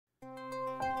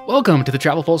Welcome to the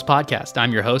Travel Pulse podcast.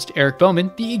 I'm your host, Eric Bowman,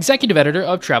 the executive editor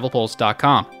of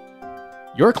TravelPulse.com.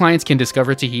 Your clients can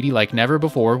discover Tahiti like never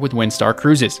before with Windstar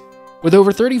Cruises. With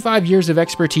over 35 years of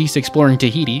expertise exploring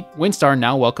Tahiti, Windstar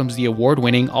now welcomes the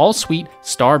award-winning all-suite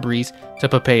Star Breeze to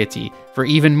Papeete for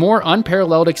even more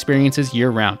unparalleled experiences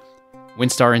year-round.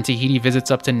 Windstar in Tahiti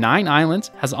visits up to 9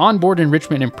 islands, has onboard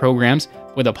enrichment and programs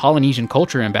with a Polynesian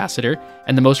culture ambassador,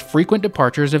 and the most frequent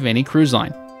departures of any cruise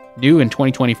line. New in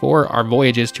 2024 are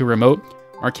voyages to remote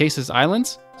Marquesas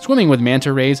Islands, swimming with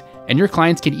manta rays, and your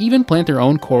clients can even plant their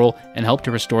own coral and help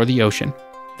to restore the ocean.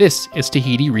 This is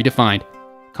Tahiti Redefined.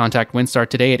 Contact Windstar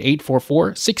today at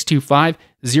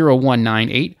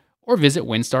 844-625-0198 or visit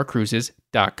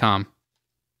windstarcruises.com.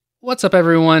 What's up,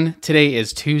 everyone? Today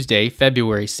is Tuesday,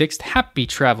 February 6th. Happy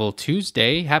Travel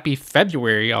Tuesday. Happy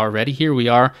February already. Here we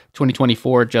are,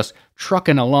 2024, just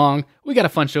trucking along. We got a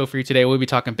fun show for you today. We'll be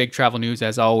talking big travel news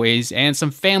as always, and some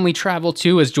family travel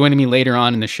too. As joining me later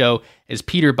on in the show is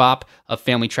Peter Bopp of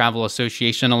Family Travel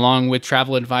Association, along with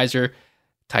travel advisor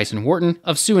Tyson Wharton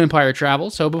of Sioux Empire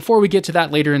Travel. So before we get to that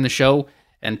later in the show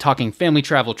and talking family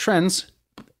travel trends,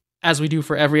 as we do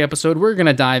for every episode, we're going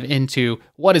to dive into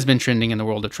what has been trending in the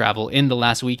world of travel in the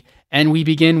last week. And we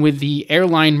begin with the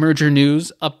airline merger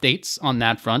news updates on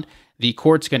that front. The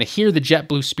court's going to hear the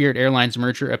JetBlue Spirit Airlines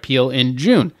merger appeal in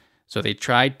June. So they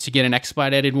tried to get an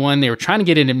expedited one. They were trying to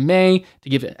get it in May to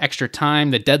give it extra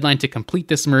time. The deadline to complete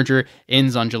this merger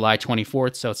ends on July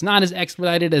 24th. So it's not as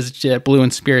expedited as JetBlue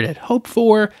and Spirit had hoped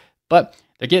for, but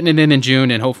they're getting it in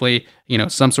June, and hopefully,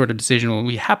 some sort of decision will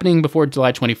be happening before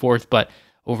July 24th. But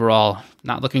overall,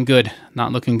 not looking good.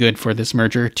 Not looking good for this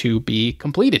merger to be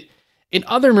completed. In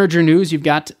other merger news, you've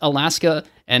got Alaska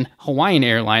and Hawaiian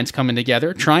Airlines coming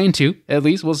together, trying to, at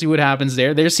least. We'll see what happens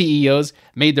there. Their CEOs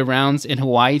made the rounds in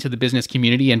Hawaii to the business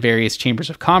community and various chambers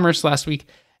of commerce last week,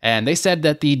 and they said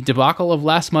that the debacle of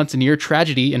last month's near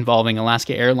tragedy involving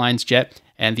Alaska Airlines jet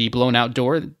and the blown out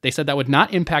door, they said that would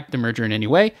not impact the merger in any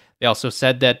way. They also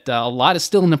said that a lot is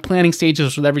still in the planning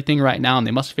stages with everything right now, and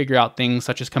they must figure out things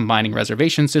such as combining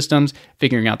reservation systems,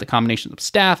 figuring out the combination of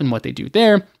staff and what they do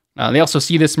there. They also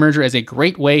see this merger as a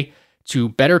great way to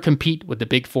better compete with the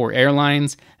big four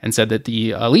airlines, and said that the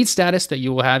elite status that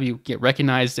you will have, you get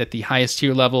recognized at the highest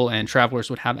tier level, and travelers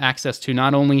would have access to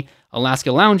not only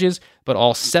Alaska lounges, but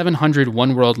all 700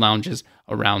 oneworld lounges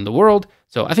around the world.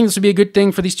 So I think this would be a good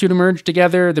thing for these two to merge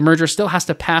together. The merger still has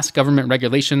to pass government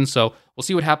regulations, so we'll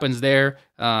see what happens there.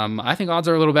 I think odds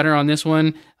are a little better on this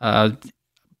one,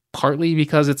 partly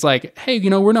because it's like, hey,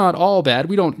 we're not all bad.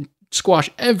 We don't squash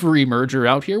every merger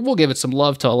out here. We'll give it some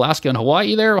love to Alaska and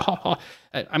Hawaii there. I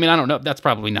don't know. That's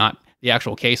probably not the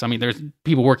actual case. There's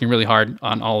people working really hard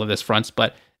on all of this fronts,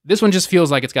 but this one just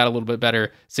feels like it's got a little bit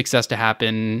better success to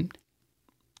happen.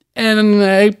 And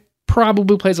it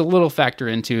probably plays a little factor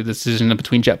into the decision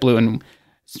between JetBlue and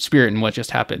Spirit and what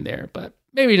just happened there, but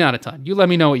maybe not a ton. You let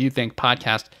me know what you think.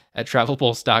 Podcast at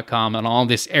TravelPulse.com on all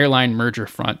this airline merger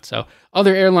front. So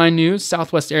other airline news,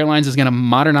 Southwest Airlines is going to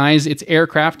modernize its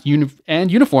aircraft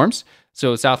and uniforms.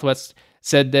 So Southwest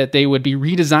said that they would be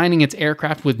redesigning its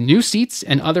aircraft with new seats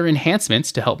and other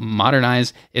enhancements to help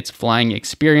modernize its flying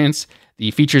experience.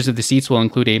 The features of the seats will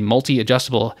include a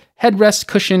multi-adjustable headrest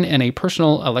cushion and a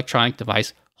personal electronic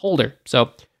device holder.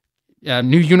 So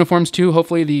new uniforms too.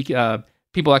 Hopefully the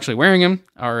people actually wearing them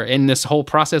are in this whole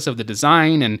process of the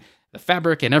design and the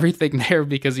fabric and everything there,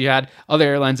 because you had other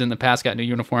airlines in the past got new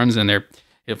uniforms and their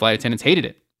flight attendants hated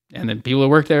it. And then people who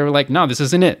work there were like, no, this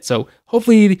isn't it. So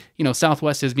hopefully,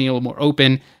 Southwest is being a little more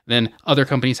open than other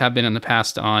companies have been in the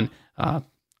past on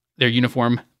their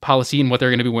uniform policy and what they're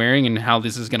going to be wearing and how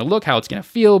this is going to look, how it's going to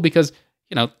feel, because,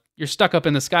 you're stuck up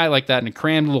in the sky like that in a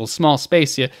crammed little small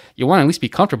space. You want to at least be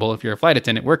comfortable if you're a flight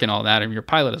attendant working all that, and you're a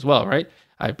pilot as well, right?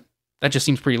 That just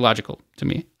seems pretty logical to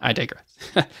me. I digress.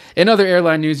 In other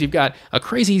airline news, you've got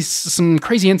some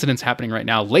crazy incidents happening right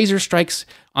now. Laser strikes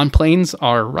on planes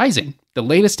are rising. The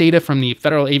latest data from the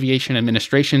Federal Aviation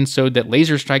Administration showed that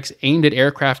laser strikes aimed at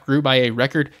aircraft grew by a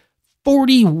record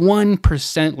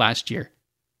 41% last year.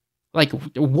 Like,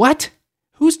 what?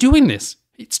 Who's doing this?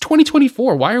 It's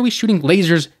 2024. Why are we shooting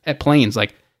lasers at planes?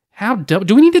 Like, how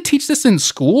do we need to teach this in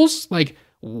schools? Like,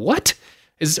 what?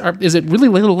 Is it really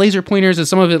little laser pointers? Is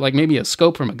some of it like maybe a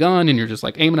scope from a gun and you're just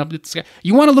like aiming up at the sky?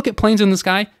 You want to look at planes in the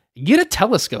sky? Get a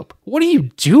telescope. What are you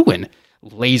doing?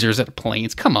 Lasers at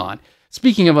planes? Come on.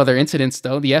 Speaking of other incidents,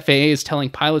 though, the FAA is telling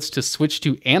pilots to switch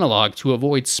to analog to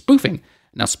avoid spoofing.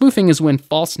 Now, spoofing is when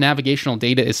false navigational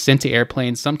data is sent to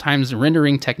airplanes, sometimes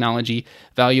rendering technology,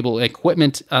 valuable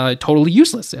equipment totally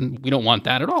useless. And we don't want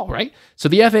that at all, right? So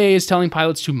the FAA is telling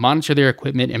pilots to monitor their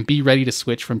equipment and be ready to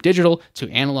switch from digital to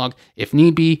analog if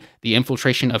need be. The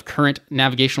infiltration of current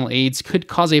navigational aids could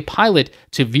cause a pilot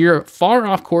to veer far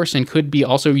off course and could be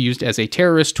also used as a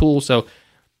terrorist tool. So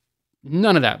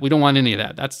none of that. We don't want any of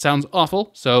that. That sounds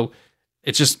awful. So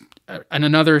it's just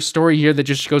another story here that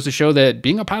just goes to show that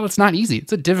being a pilot's not easy.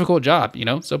 It's a difficult job,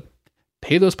 So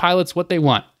pay those pilots what they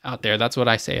want out there. That's what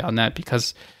I say on that,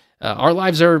 because our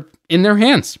lives are in their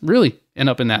hands, really, end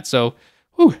up in that. So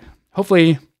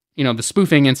hopefully, the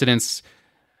spoofing incidents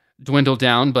dwindle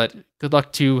down, but good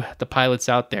luck to the pilots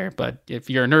out there. But if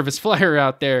you're a nervous flyer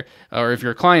out there, or if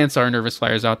your clients are nervous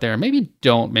flyers out there, maybe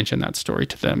don't mention that story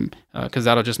to them, because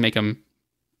that'll just make them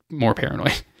more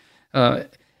paranoid.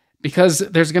 Because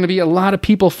there's going to be a lot of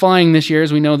people flying this year.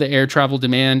 As we know, the air travel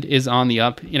demand is on the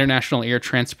up. International Air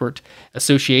Transport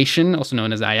Association, also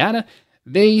known as IATA,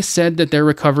 they said that their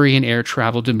recovery in air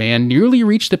travel demand nearly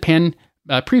reached the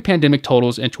pre-pandemic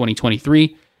totals in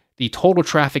 2023. The total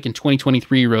traffic in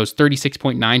 2023 rose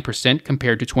 36.9%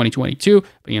 compared to 2022.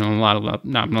 But,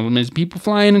 not many people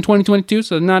flying in 2022,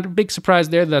 so not a big surprise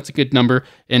there. That's a good number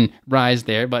and rise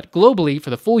there. But globally, for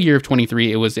the full year of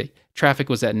 23, traffic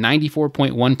was at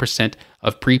 94.1%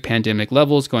 of pre-pandemic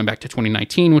levels, going back to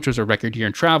 2019, which was a record year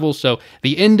in travel. So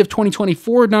the end of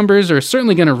 2024 numbers are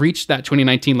certainly going to reach that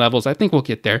 2019 levels. I think we'll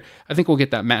get there. I think we'll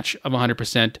get that match of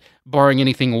 100%, barring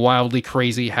anything wildly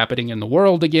crazy happening in the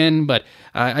world again. But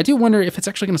I do wonder if it's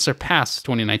actually going to surpass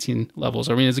 2019 levels.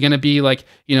 I mean, is it going to be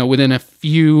within a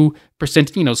few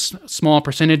percent, small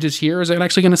percentages here? Or is it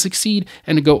actually going to succeed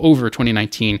and to go over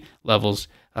 2019 levels?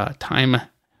 Time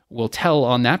will tell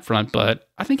on that front, but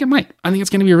I think it might. I think it's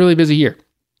going to be a really busy year.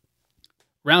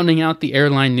 Rounding out the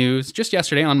airline news, just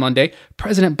yesterday on Monday,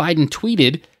 President Biden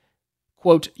tweeted,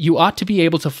 quote, "You ought to be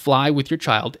able to fly with your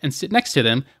child and sit next to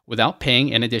them without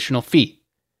paying an additional fee.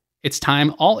 It's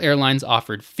time all airlines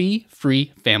offered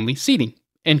fee-free family seating,"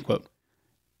 end quote.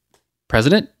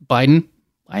 President Biden,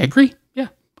 I agree. Yeah,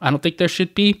 I don't think there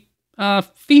should be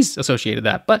fees associated with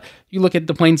that. But you look at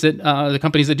the planes that the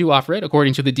companies that do offer it,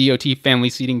 according to the DOT family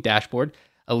seating dashboard,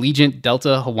 Allegiant,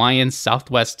 Delta, Hawaiian,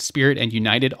 Southwest, Spirit, and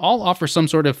United all offer some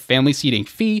sort of family seating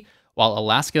fee, while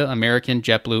Alaska, American,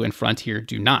 JetBlue, and Frontier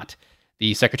do not.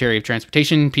 The Secretary of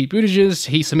Transportation, Pete Buttigieg,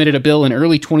 he submitted a bill in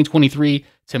early 2023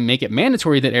 to make it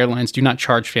mandatory that airlines do not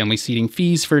charge family seating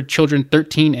fees for children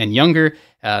 13 and younger.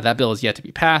 That bill is yet to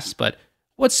be passed, but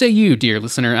what say you, dear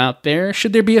listener out there?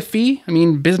 Should there be a fee? I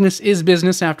mean, business is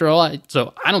business after all.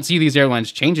 So I don't see these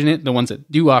airlines changing it, the ones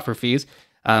that do offer fees,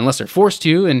 unless they're forced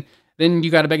to. And then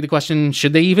you got to beg the question,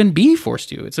 should they even be forced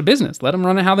to? It's a business. Let them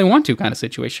run it how they want to kind of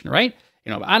situation, right?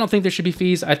 I don't think there should be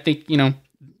fees. I think,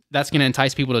 that's going to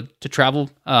entice people to travel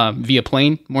via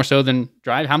plane more so than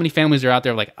drive. How many families are out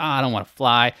there like, I don't want to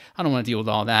fly. I don't want to deal with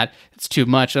all that. It's too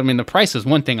much. I mean, the price is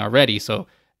one thing already. So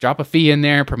drop a fee in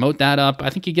there, promote that up. I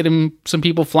think you get some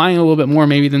people flying a little bit more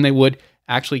maybe than they would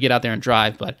actually get out there and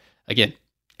drive. But again,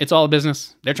 it's all a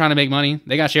business. They're trying to make money.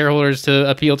 They got shareholders to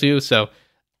appeal to. So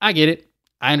I get it.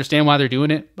 I understand why they're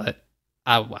doing it, but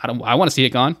I want to see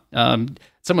it gone.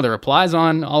 Some of the replies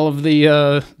on all of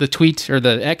the tweet or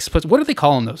the X, what do they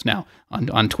call them those now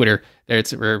on Twitter?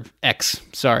 Or X,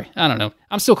 sorry. I don't know.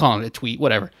 I'm still calling it a tweet,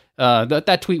 whatever.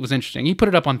 That tweet was interesting. He put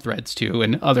it up on Threads too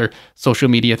and other social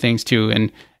media things too.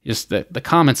 And just the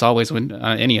comments always when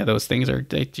any of those things are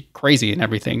crazy and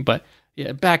everything. But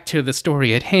yeah, back to the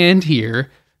story at hand here.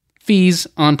 Fees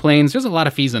on planes. There's a lot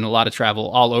of fees and a lot of travel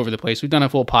all over the place. We've done a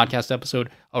full podcast episode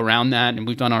around that, and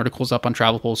we've done articles up on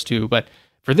Travel Pulse too. But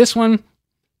for this one,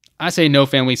 I say no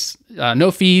fees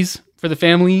for the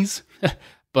families.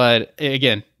 But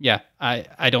again, yeah,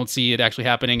 I don't see it actually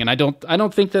happening, and I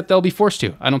don't think that they'll be forced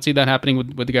to. I don't see that happening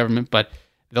with the government, but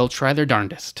they'll try their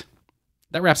darndest.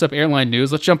 That wraps up airline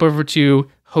news. Let's jump over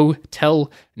to hotel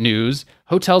news.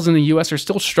 Hotels in the U.S. are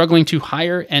still struggling to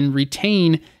hire and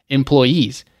retain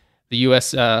employees. The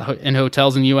U.S. And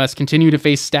hotels in the U.S. continue to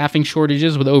face staffing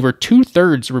shortages, with over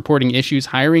 2/3 reporting issues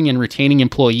hiring and retaining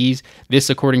employees. This,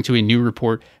 according to a new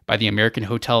report by the American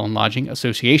Hotel and Lodging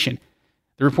Association.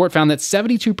 The report found that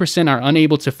 72% are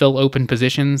unable to fill open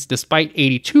positions, despite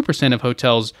 82% of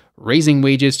hotels raising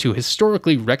wages to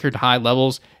historically record high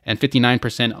levels, and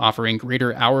 59% offering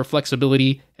greater hour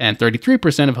flexibility, and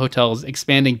 33% of hotels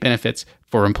expanding benefits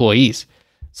for employees.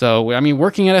 So, I mean,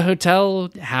 working at a hotel,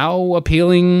 how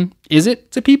appealing is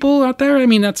it to people out there? I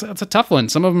mean, that's a tough one.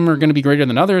 Some of them are going to be greater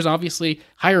than others, obviously.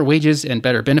 Higher wages and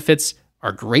better benefits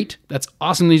are great. That's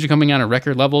awesome. These are coming out at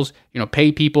record levels.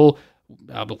 Pay people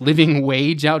living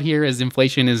wage out here, as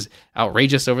inflation is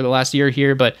outrageous over the last year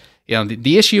here. But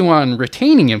the issue on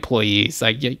retaining employees,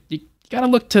 like you got to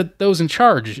look to those in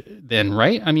charge then,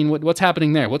 right? I mean, what's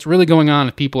happening there? What's really going on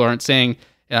if people aren't saying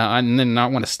and then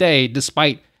not want to stay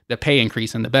despite the pay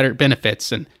increase and the better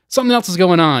benefits, and something else is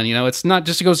going on? It's not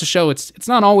just, it goes to show it's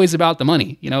not always about the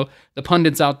money. The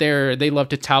pundits out there, they love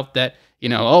to tout that,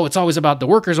 it's always about the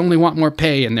workers only want more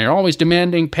pay and they're always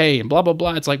demanding pay and blah, blah,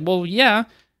 blah. It's like, well, yeah,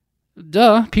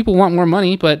 duh, people want more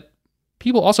money, but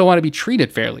people also want to be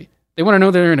treated fairly. They want to know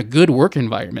they're in a good work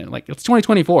environment. Like, it's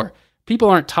 2024. People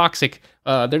aren't toxic.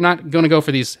 They're not going to go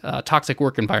for these toxic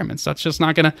work environments. That's just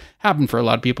not going to happen for a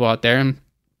lot of people out there. And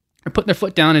they're putting their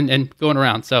foot down and going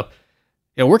around. So,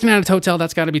 working at a hotel,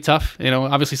 that's got to be tough.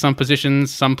 Obviously some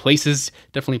positions, some places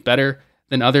definitely better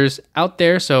than others out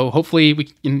there. So hopefully we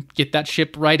can get that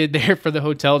ship righted there for the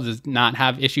hotel to not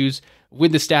have issues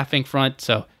with the staffing front.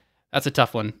 So that's a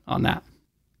tough one on that.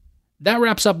 That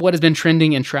wraps up what has been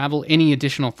trending in travel. Any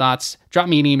additional thoughts, drop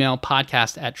me an email,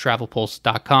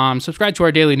 podcast@travelpulse.com. Subscribe to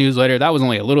our daily newsletter. That was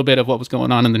only a little bit of what was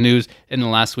going on in the news in the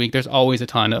last week. There's always a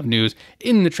ton of news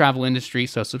in the travel industry,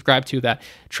 so subscribe to that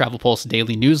Travel Pulse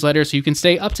daily newsletter so you can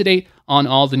stay up to date on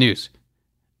all the news.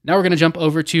 Now we're going to jump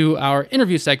over to our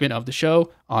interview segment of the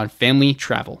show on family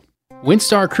travel.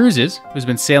 Windstar Cruises, who's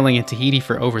been sailing in Tahiti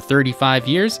for over 35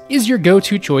 years, is your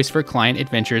go-to choice for client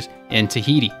adventures in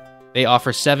Tahiti. They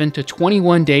offer 7 to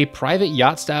 21-day private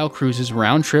yacht-style cruises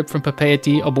round-trip from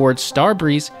Papeete aboard Star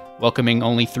Breeze, welcoming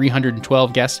only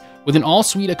 312 guests with an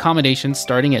all-suite accommodation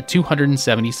starting at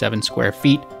 277 square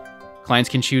feet. Clients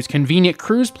can choose convenient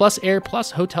cruise plus air plus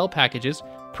hotel packages,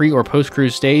 pre- or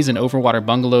post-cruise stays in overwater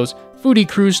bungalows, foodie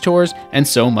cruise tours, and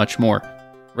so much more.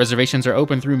 Reservations are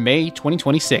open through May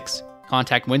 2026.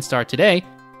 Contact Windstar today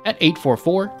at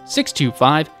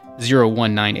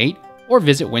 844-625-0198 or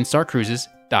visit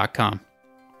windstarcruises.com.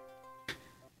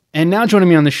 And now joining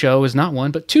me on the show is not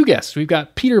one, but two guests. We've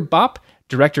got Peter Bopp,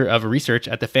 Director of Research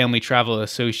at the Family Travel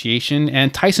Association,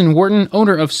 and Tyson Wharton,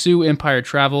 owner of Soo Empire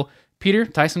Travel. Peter,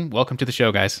 Tyson, welcome to the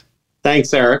show, guys.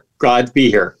 Thanks, Eric. Glad to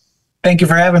be here. Thank you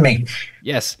for having me.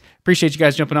 Yes. Appreciate you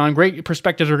guys jumping on. Great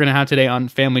perspectives we're going to have today on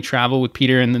family travel with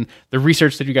Peter, and then the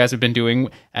research that you guys have been doing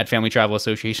at Family Travel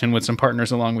Association with some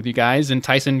partners along with you guys. And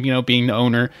Tyson, being the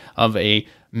owner of a $1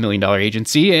 million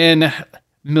agency and $1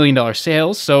 million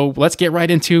sales. So let's get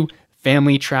right into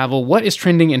family travel. What is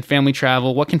trending in family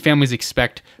travel? What can families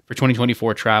expect for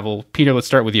 2024 travel? Peter, let's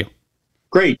start with you.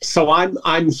 Great. So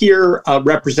I'm here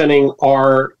representing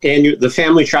the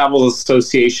Family Travel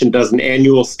Association does an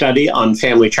annual study on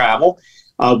family travel.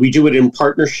 We do it in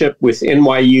partnership with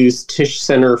NYU's Tisch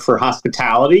Center for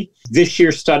Hospitality. This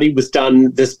year's study was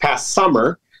done this past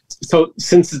summer. So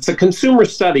since it's a consumer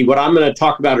study, what I'm going to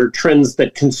talk about are trends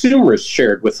that consumers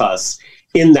shared with us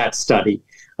in that study.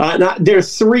 Now,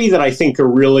 there's three that I think are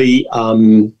really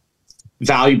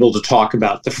valuable to talk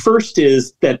about. The first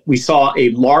is that we saw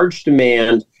a large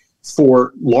demand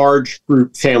for large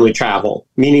group family travel,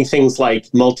 meaning things like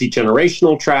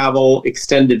multi-generational travel,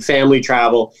 extended family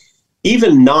travel,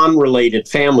 even non-related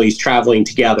families traveling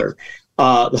together.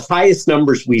 The highest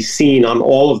numbers we've seen on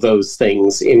all of those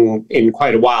things in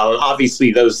quite a while. And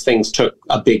obviously those things took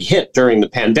a big hit during the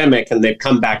pandemic and they've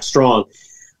come back strong.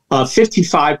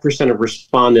 55% of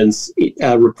respondents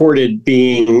reported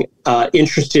being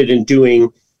interested in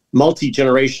doing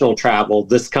multi-generational travel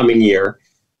this coming year,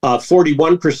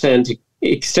 41%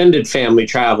 extended family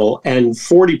travel, and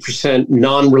 40%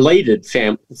 non-related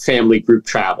family group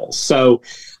travel. So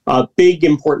big,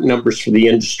 important numbers for the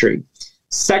industry.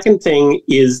 Second thing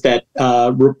is that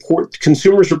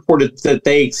consumers reported that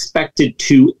they expected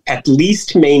to at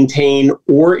least maintain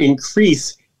or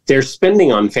increase their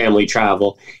spending on family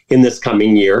travel in this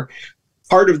coming year.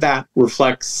 Part of that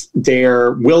reflects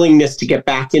their willingness to get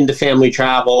back into family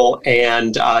travel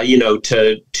and,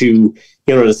 to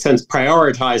in a sense,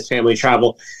 prioritize family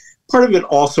travel. Part of it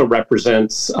also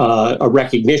represents a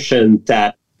recognition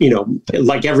that,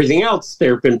 like everything else,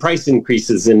 there have been price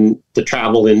increases in the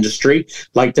travel industry,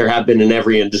 like there have been in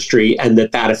every industry, and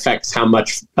that affects how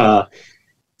much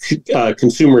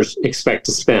consumers expect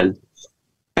to spend.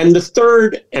 And the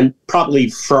third, and probably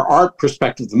for our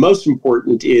perspective, the most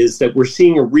important, is that we're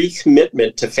seeing a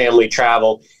recommitment to family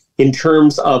travel in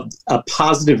terms of a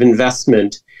positive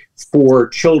investment for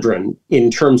children in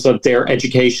terms of their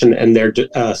education and their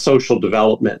social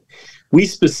development. We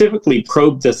specifically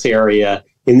probed this area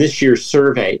in this year's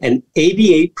survey, and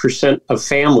 88% of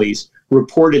families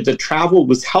reported that travel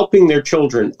was helping their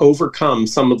children overcome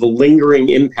some of the lingering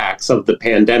impacts of the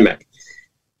pandemic.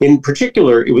 In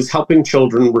particular, it was helping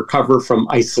children recover from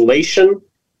isolation,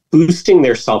 boosting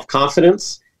their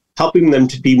self-confidence, helping them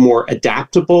to be more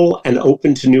adaptable and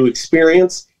open to new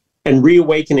experience, and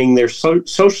reawakening their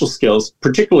social skills,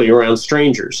 particularly around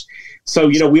strangers. So,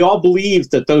 we all believe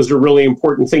that those are really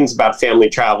important things about family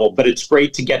travel, but it's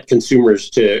great to get consumers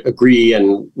to agree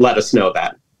and let us know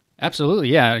that. Absolutely.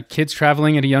 Yeah. Kids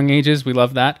traveling at a young ages. We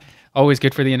love that. Always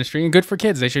good for the industry and good for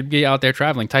kids. They should be out there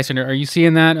traveling. Tyson, are you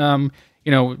seeing that,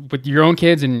 with your own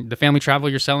kids and the family travel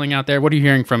you're selling out there? What are you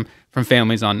hearing from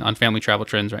families on family travel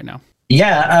trends right now?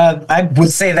 Yeah, I would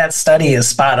say that study is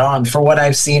spot on for what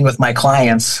I've seen with my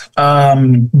clients.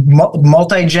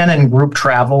 Multi-gen and group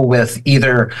travel with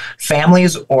either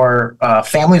families or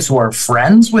families who are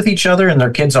friends with each other and their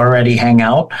kids already hang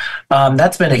out.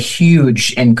 That's been a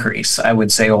huge increase, I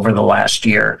would say, over the last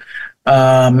year.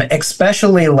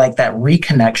 Especially like that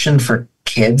reconnection for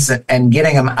kids and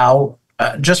getting them out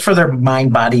just for their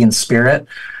mind, body, and spirit.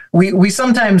 We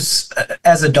sometimes,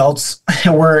 as adults,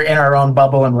 we're in our own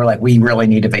bubble and we're like, we really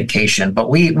need a vacation. But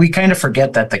we kind of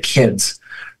forget that the kids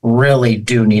really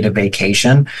do need a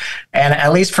vacation. And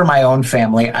at least for my own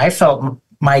family, I felt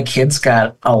my kids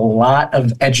got a lot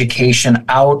of education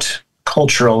out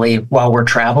culturally while we're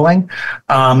traveling,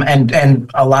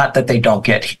 and a lot that they don't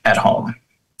get at home,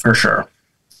 for sure.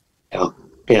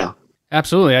 Yeah.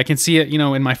 Absolutely. I can see it,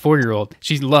 in my 4-year-old.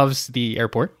 She loves the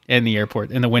airport and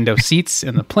the window seats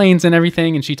and the planes and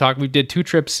everything. And we did 2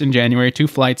 trips in January, 2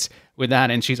 flights with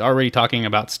that. And she's already talking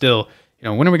about still,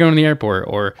 when are we going to the airport?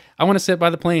 Or I want to sit by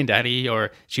the plane, Daddy.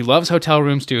 Or she loves hotel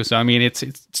rooms too. So, it's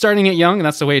starting it young and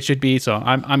that's the way it should be. So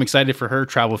I'm excited for her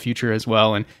travel future as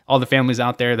well. And all the families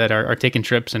out there that are taking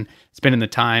trips and spending the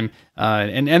time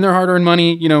and their hard-earned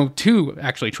money, to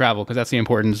actually travel, because that's the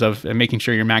importance of making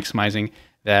sure you're maximizing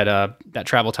that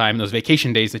travel time, those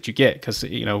vacation days that you get. Because,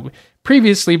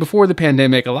 previously, before the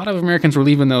pandemic, a lot of Americans were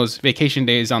leaving those vacation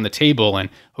days on the table. And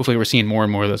hopefully we're seeing more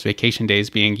and more of those vacation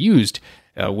days being used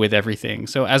with everything.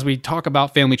 So as we talk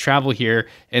about family travel here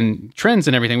and trends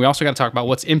and everything, we also got to talk about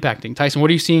what's impacting. Tyson, what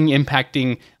are you seeing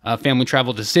impacting family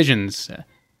travel decisions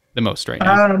the most right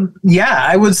now?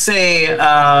 I would say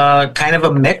kind of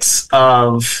a mix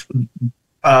of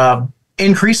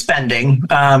increased spending.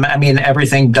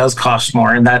 Everything does cost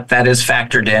more, and that is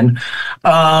factored in.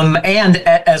 And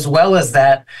as well as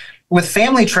that, with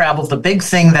family travel, the big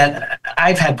thing that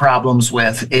I've had problems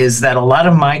with is that a lot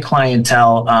of my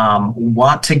clientele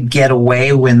want to get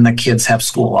away when the kids have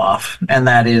school off. And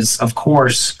that is, of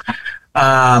course,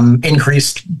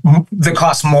 increased the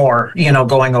cost more,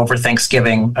 going over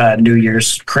Thanksgiving, New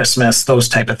Year's, Christmas, those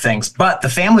type of things. But the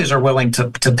families are willing to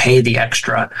pay the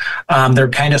extra. They're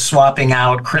kind of swapping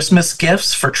out Christmas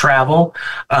gifts for travel,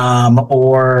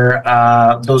 or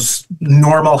those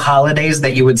normal holidays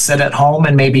that you would sit at home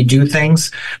and maybe do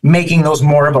things, making those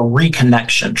more of a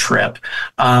reconnection trip,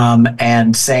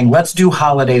 and saying, let's do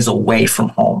holidays away from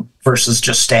home versus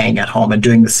just staying at home and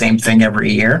doing the same thing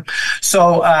every year.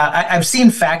 So I've seen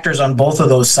factors on both of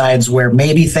those sides where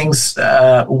maybe things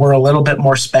were a little bit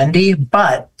more spendy,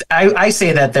 but I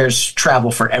say that there's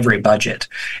travel for every budget.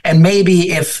 And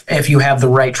maybe if you have the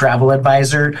right travel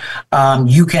advisor,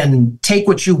 you can take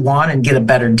what you want and get a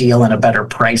better deal and a better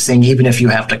pricing, even if you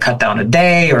have to cut down a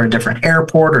day or a different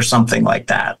airport or something like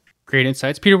that. Great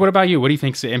insights. Peter, what about you? What do you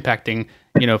think is impacting,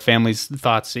 families'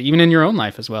 thoughts, even in your own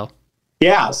life as well?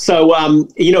 Yeah. So,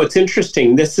 it's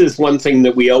interesting. This is one thing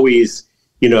that we always,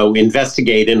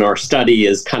 investigate in our study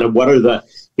is kind of what are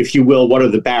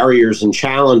the barriers and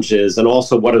challenges, and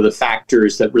also what are the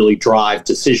factors that really drive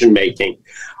decision making.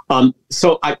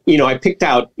 So I picked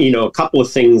out, a couple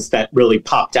of things that really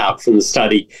popped out from the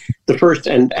study. The first,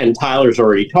 and Tyler's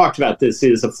already talked about this,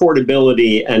 is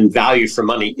affordability and value for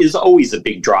money is always a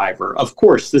big driver. Of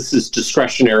course, this is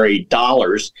discretionary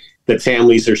dollars that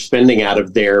families are spending out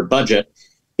of their budget,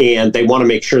 and they want to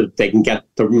make sure that they can get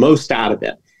the most out of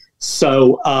it.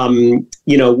 So,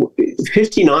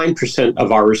 59%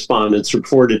 of our respondents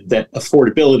reported that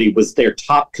affordability was their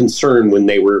top concern when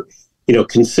they were,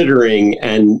 considering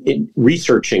and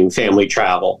researching family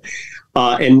travel.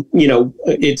 And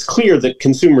it's clear that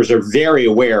consumers are very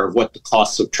aware of what the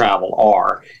costs of travel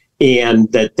are,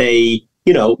 and that they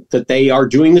are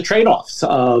doing the trade-offs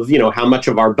of, how much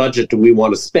of our budget do we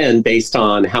want to spend based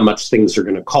on how much things are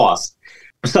going to cost.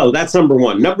 So that's number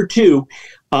one. Number two,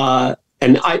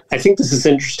 and I think this is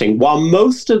interesting. While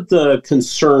most of the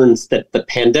concerns that the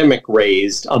pandemic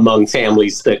raised among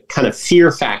families, the kind of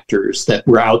fear factors that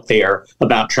were out there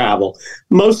about travel,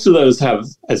 most of those have,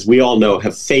 as we all know,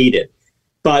 have faded.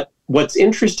 But what's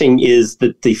interesting is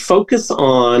that the focus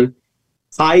on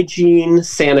hygiene,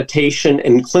 sanitation,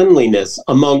 and cleanliness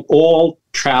among all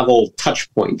travel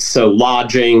touch points, so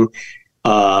lodging,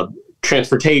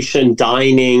 transportation,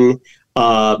 dining,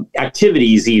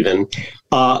 activities even,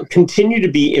 continue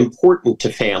to be important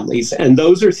to families. And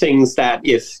those are things that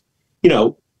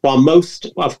while most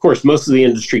of the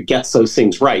industry gets those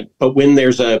things right, but when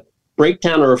there's a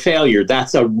breakdown or a failure,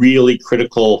 that's a really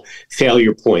critical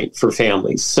failure point for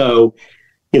families. So,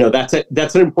 that's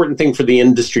an important thing for the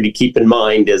industry to keep in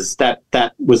mind, is that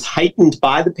was heightened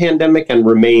by the pandemic and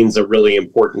remains a really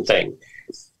important thing.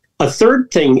 A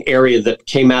third area that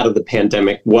came out of the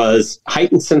pandemic was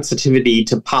heightened sensitivity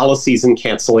to policies and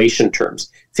cancellation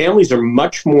terms. Families are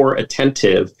much more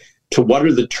attentive to what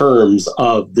are the terms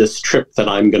of this trip that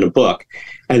I'm going to book,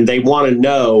 and they want to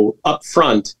know up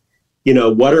front,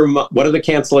 what are the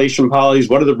cancellation policies,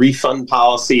 what are the refund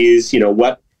policies,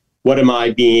 what am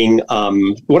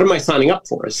I signing up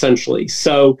for, essentially?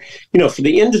 So, for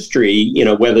the industry,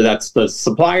 whether that's the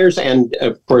suppliers and,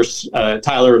 of course,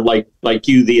 Tyler, like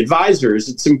you, the advisors,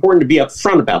 it's important to be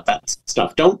upfront about that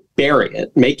stuff. Don't bury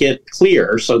it. Make it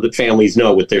clear so that families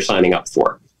know what they're signing up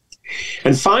for.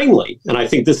 And finally, and I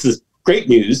think this is great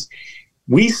news,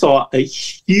 we saw a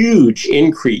huge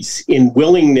increase in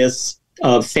willingness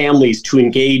of families to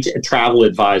engage a travel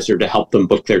advisor to help them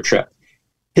book their trip.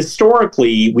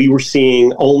 Historically, we were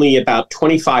seeing only about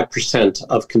 25%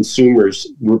 of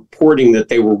consumers reporting that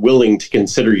they were willing to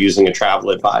consider using a travel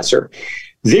advisor.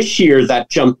 This year, that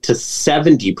jumped to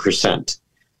 70%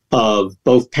 of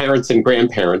both parents and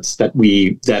grandparents that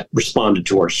responded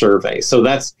to our survey. So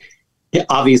that's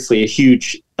obviously a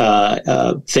huge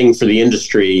thing for the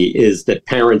industry, is that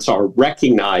parents are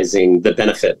recognizing the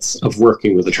benefits of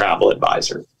working with a travel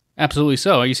advisor. Absolutely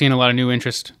so. Are you seeing a lot of new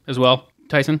interest as well,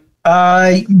 Tyson?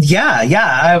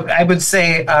 Yeah. I would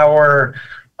say our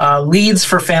leads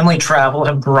for family travel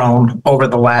have grown over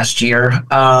the last year,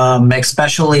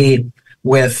 especially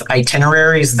with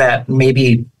itineraries that may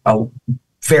be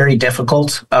very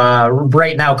difficult.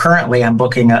 Right now, currently, I'm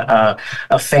booking a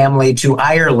family to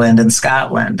Ireland and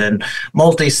Scotland, and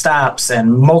multi-stops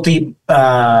and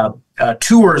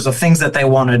tours of things that they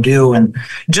want to do, and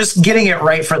just getting it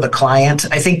right for the client.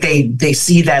 I think they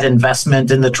see that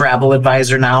investment in the travel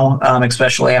advisor now,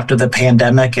 especially after the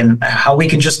pandemic, and how we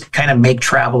can just kind of make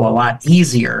travel a lot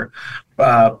easier,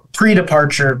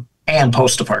 pre-departure and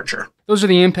post-departure. Those are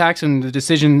the impacts and the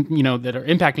decision, that are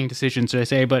impacting decisions, I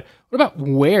say. But what about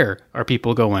where are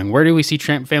people going? Where do we see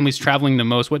families traveling the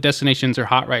most? What destinations are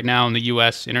hot right now in the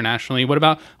U.S., internationally? What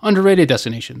about underrated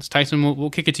destinations? Tyson,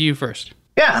 we'll kick it to you first.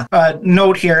 Yeah.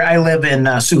 Note here, I live in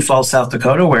Sioux Falls, South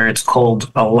Dakota, where it's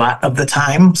cold a lot of the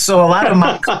time. So a lot of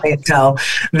my clientele,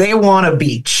 they want a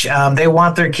beach. They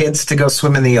want their kids to go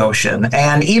swim in the ocean.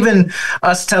 And even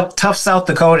us tough South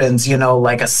Dakotans,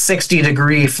 like a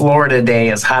 60-degree Florida day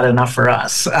is hot enough for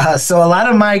us. So a lot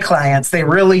of my clients, they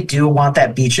really do want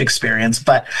that beach experience.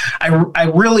 But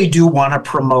I really do want to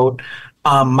promote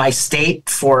my state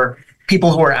for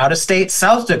people who are out of state.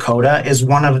 South Dakota is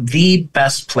one of the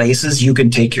best places you can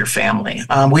take your family.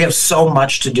 We have so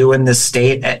much to do in this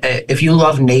state. If you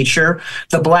love nature,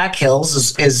 the Black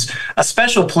Hills is a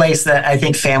special place that I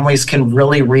think families can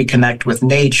really reconnect with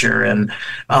nature and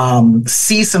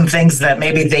see some things that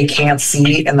maybe they can't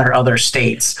see in their other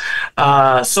states.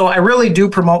 So I really do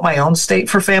promote my own state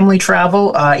for family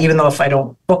travel, even though if I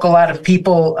don't book a lot of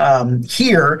people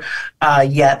here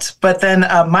yet. But then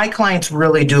my clients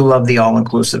really do love the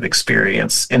all-inclusive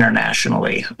experience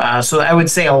internationally. So I would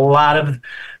say a lot of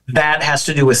that has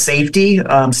to do with safety,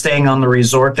 staying on the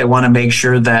resort. They want to make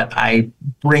sure that I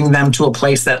bring them to a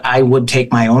place that I would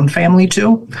take my own family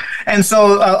to. And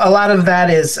so a lot of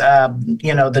that is,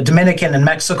 the Dominican and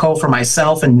Mexico for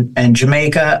myself, and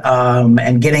Jamaica,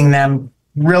 and getting them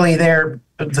really there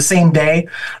the same day.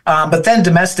 But then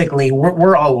domestically,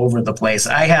 we're all over the place.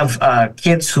 I have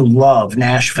kids who love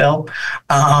Nashville,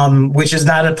 which is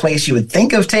not a place you would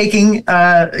think of taking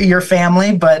your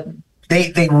family, but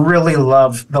they really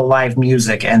love the live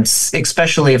music, and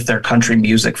especially if they're country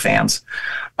music fans.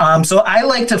 So I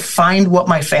like to find what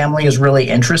my family is really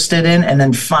interested in, and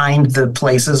then find the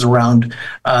places around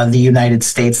the United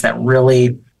States that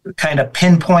really kind of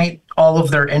pinpoint all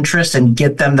of their interests and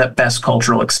get them the best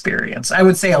cultural experience. I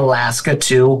would say Alaska,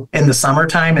 too, in the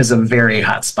summertime is a very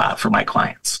hot spot for my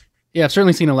clients. Yeah, I've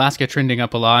certainly seen Alaska trending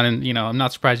up a lot, and I'm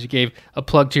not surprised you gave a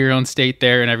plug to your own state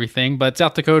there and everything. But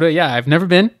South Dakota, yeah, I've never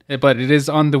been, but it is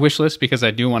on the wish list because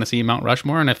I do want to see Mount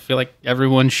Rushmore, and I feel like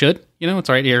everyone should. It's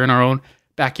right here in our own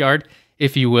backyard,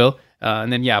 if you will.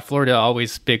 And then, yeah, Florida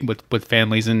always big with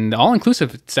families, and the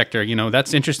all-inclusive sector,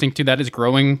 that's interesting too. That is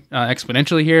growing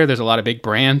exponentially here. There's a lot of big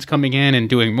brands coming in and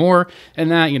doing more. And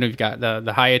that, you've got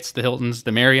the Hyatts, the Hiltons,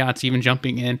 the Marriotts even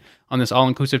jumping in on this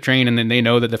all-inclusive train. And then they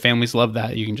know that the families love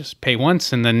that. You can just pay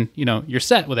once and then, you're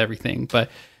set with everything.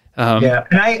 But Yeah,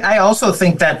 and I also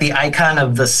think that the Icon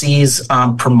of the Seas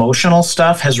promotional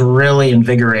stuff has really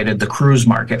invigorated the cruise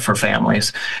market for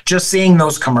families. Just seeing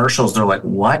those commercials, they're like,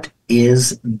 what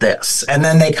is this? And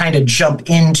then they kind of jump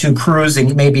into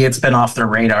cruising. Maybe it's been off their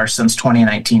radar since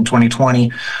 2019,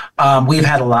 2020. We've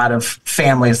had a lot of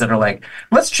families that are like,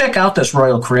 let's check out this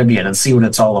Royal Caribbean and see what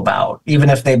it's all about, even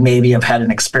if they maybe have had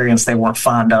an experience they weren't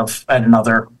fond of at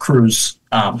another cruise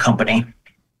company.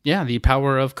 Yeah, the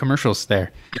power of commercials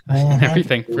there.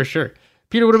 Everything, for sure.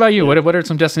 Peter, what about you? What are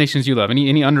some destinations you love?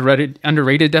 Any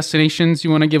underrated destinations you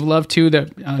want to give love to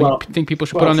that you think people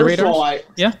should put on their radars?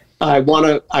 I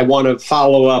want to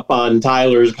follow up on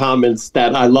Tyler's comments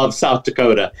that I love South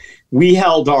Dakota. We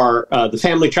held the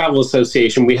Family Travel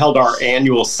Association, we held our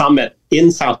annual summit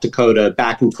in South Dakota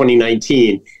back in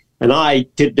 2019. And I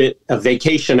did a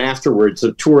vacation afterwards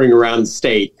of touring around the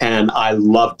state, and I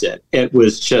loved it. It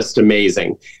was just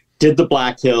amazing. Did the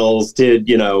Black Hills,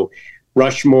 did,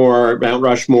 Rushmore, Mount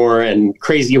Rushmore, and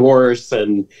Crazy Horse,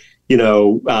 and,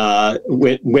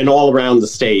 went all around the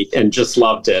state and just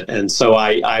loved it. And so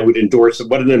I would endorse it.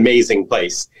 What an amazing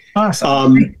place.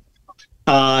 Awesome.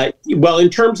 Well, in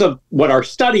terms of what our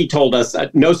study told us,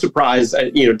 no surprise,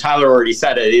 Tyler already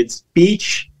said it. It's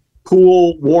beach,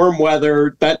 pool, warm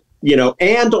weather,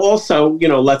 and also,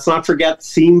 let's not forget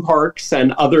theme parks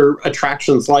and other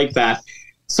attractions like that.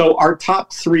 So our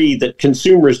top three that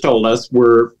consumers told us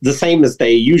were the same as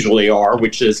they usually are,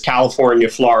 which is California,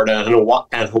 Florida,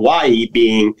 and Hawaii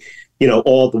being,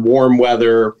 all the warm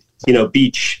weather,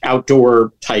 beach,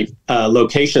 outdoor type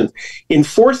locations. In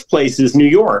fourth place is New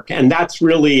York, and that's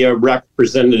really a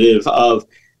representative of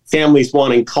families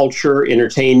wanting culture,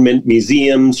 entertainment,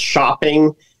 museums,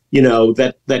 shopping,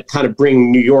 that kind of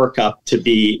bring New York up to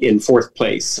be in fourth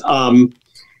place.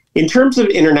 In terms of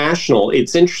international,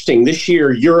 it's interesting. This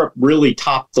year, Europe really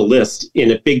topped the list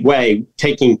in a big way,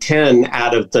 taking 10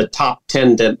 out of the top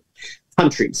 10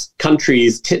 countries.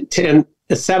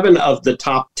 7 of the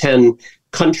top 10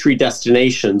 country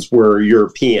destinations were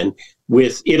European,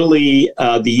 with Italy,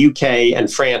 the UK,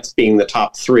 and France being the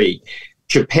top 3.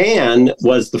 Japan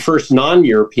was the first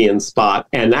non-European spot,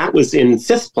 and that was in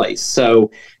 5th place.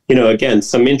 So, again,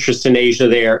 some interest in Asia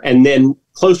there. And then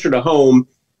closer to home,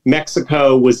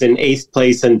 Mexico was in 8th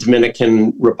place and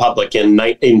Dominican Republic in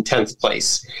 10th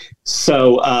place.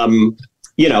 So,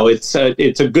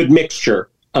 it's a good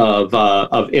mixture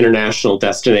of international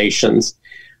destinations.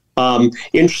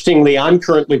 Interestingly, I'm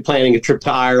currently planning a trip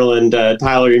to Ireland.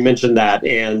 Tyler, you mentioned that.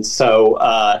 And so,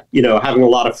 having a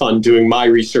lot of fun doing my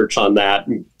research on that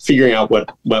and figuring out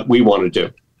what we want to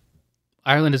do.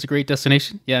 Ireland is a great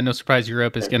destination. Yeah, no surprise.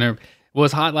 Europe is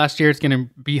was hot last year. It's going to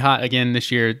be hot again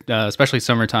this year, especially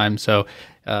summertime. So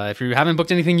if you haven't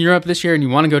booked anything in Europe this year and you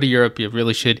want to go to Europe, you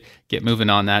really should get moving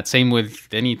on that. Same with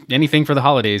anything for the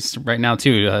holidays right now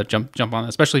too. Jump on,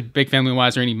 especially big family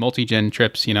wise or any multi-gen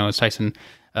trips. As Tyson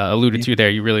alluded to there,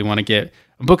 you really want to get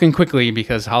booking quickly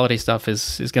because holiday stuff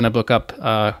is going to book up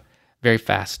very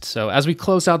fast. So as we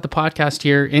close out the podcast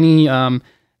here, any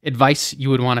advice you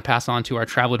would want to pass on to our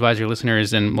travel advisor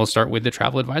listeners? And we'll start with the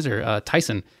travel advisor,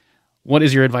 Tyson. What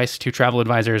is your advice to travel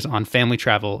advisors on family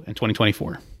travel in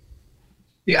 2024?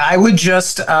 Yeah, I would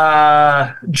just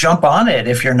jump on it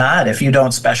if you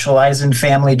don't specialize in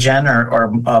family gen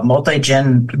or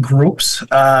multi-gen groups.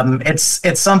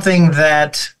 It's something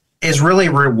that is really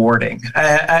rewarding.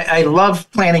 I love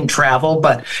planning travel,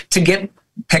 but to get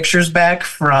pictures back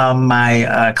from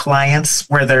my clients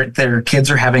where their kids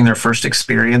are having their first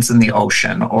experience in the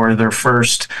ocean or their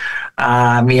first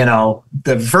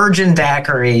the Virgin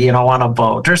Daiquiri, on a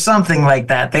boat or something like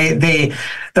that. They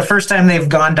the first time they've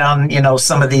gone down,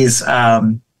 some of these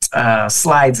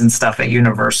slides and stuff at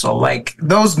Universal, like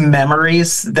those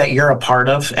memories that you're a part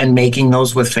of and making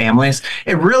those with families,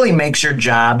 it really makes your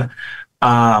job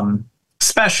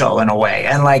special in a way.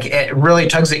 And like, it really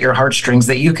tugs at your heartstrings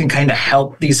that you can kind of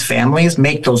help these families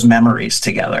make those memories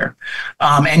together.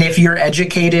 And if you're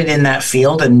educated in that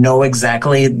field and know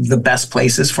exactly the best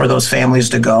places for those families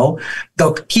to go,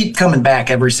 they'll keep coming back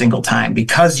every single time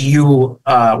because you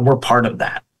were part of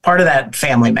that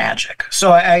family magic.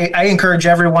 So I encourage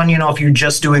everyone, if you're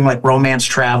just doing like romance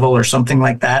travel or something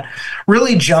like that,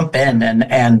 really jump in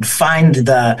and find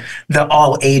the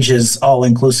all ages, all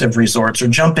inclusive resorts, or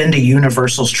jump into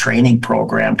Universal's training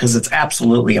program because it's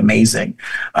absolutely amazing.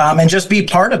 And just be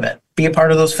part of it. Be a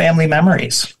part of those family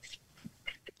memories.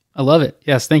 I love it.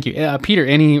 Yes, thank you. Peter,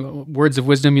 any words of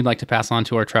wisdom you'd like to pass on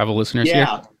to our travel listeners here?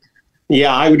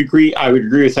 Yeah, I would agree. I would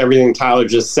agree with everything Tyler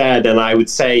just said. And I would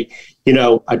say,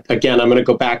 Again, I'm going to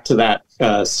go back to that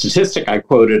statistic I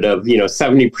quoted of,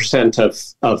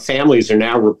 70% of families are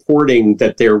now reporting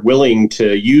that they're willing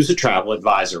to use a travel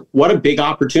advisor. What a big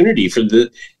opportunity for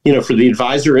the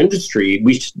advisor industry.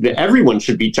 Everyone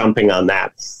should be jumping on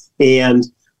that. And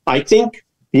I think,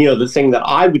 the thing that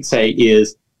I would say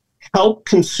is help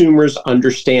consumers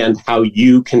understand how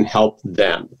you can help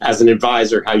them as an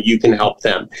advisor, how you can help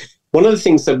them. One of the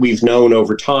things that we've known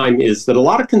over time is that a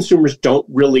lot of consumers don't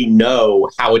really know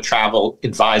how a travel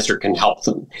advisor can help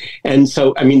them. And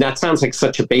so, that sounds like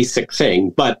such a basic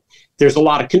thing, but there's a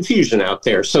lot of confusion out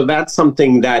there. So that's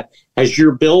something that as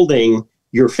you're building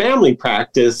your family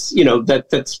practice,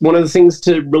 that's one of the things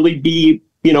to really be,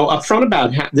 upfront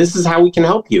about. This is how we can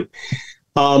help you.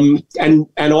 And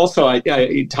also, I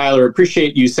Tyler,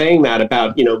 appreciate you saying that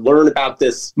about, learn about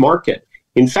this market.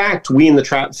 In fact, we in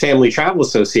the Family Travel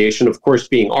Association, of course,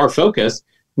 being our focus,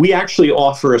 we actually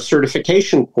offer a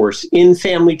certification course in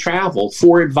family travel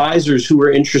for advisors who are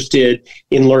interested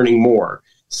in learning more.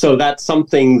 So that's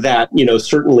something that,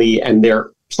 certainly, and there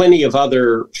are plenty of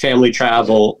other family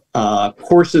travel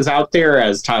courses out there,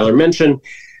 as Tyler mentioned.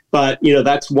 But,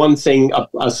 that's one thing,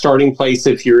 a starting place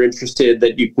if you're interested,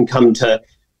 that you can come to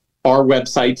our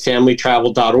website,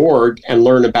 familytravel.org, and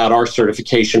learn about our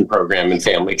certification program in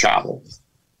family travel.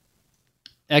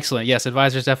 Excellent. Yes,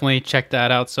 advisors, definitely check that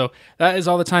out. So that is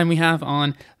all the time we have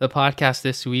on the podcast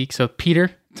this week. So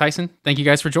Peter, Tyson, thank you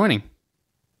guys for joining.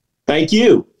 Thank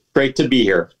you. Great to be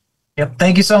here. Yep.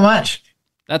 Thank you so much.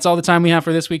 That's all the time we have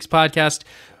for this week's podcast.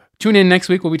 Tune in next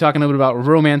week. We'll be talking a little bit about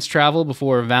romance travel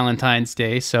before Valentine's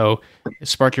Day. So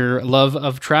spark your love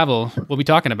of travel. We'll be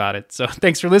talking about it. So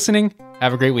thanks for listening.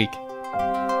 Have a great week.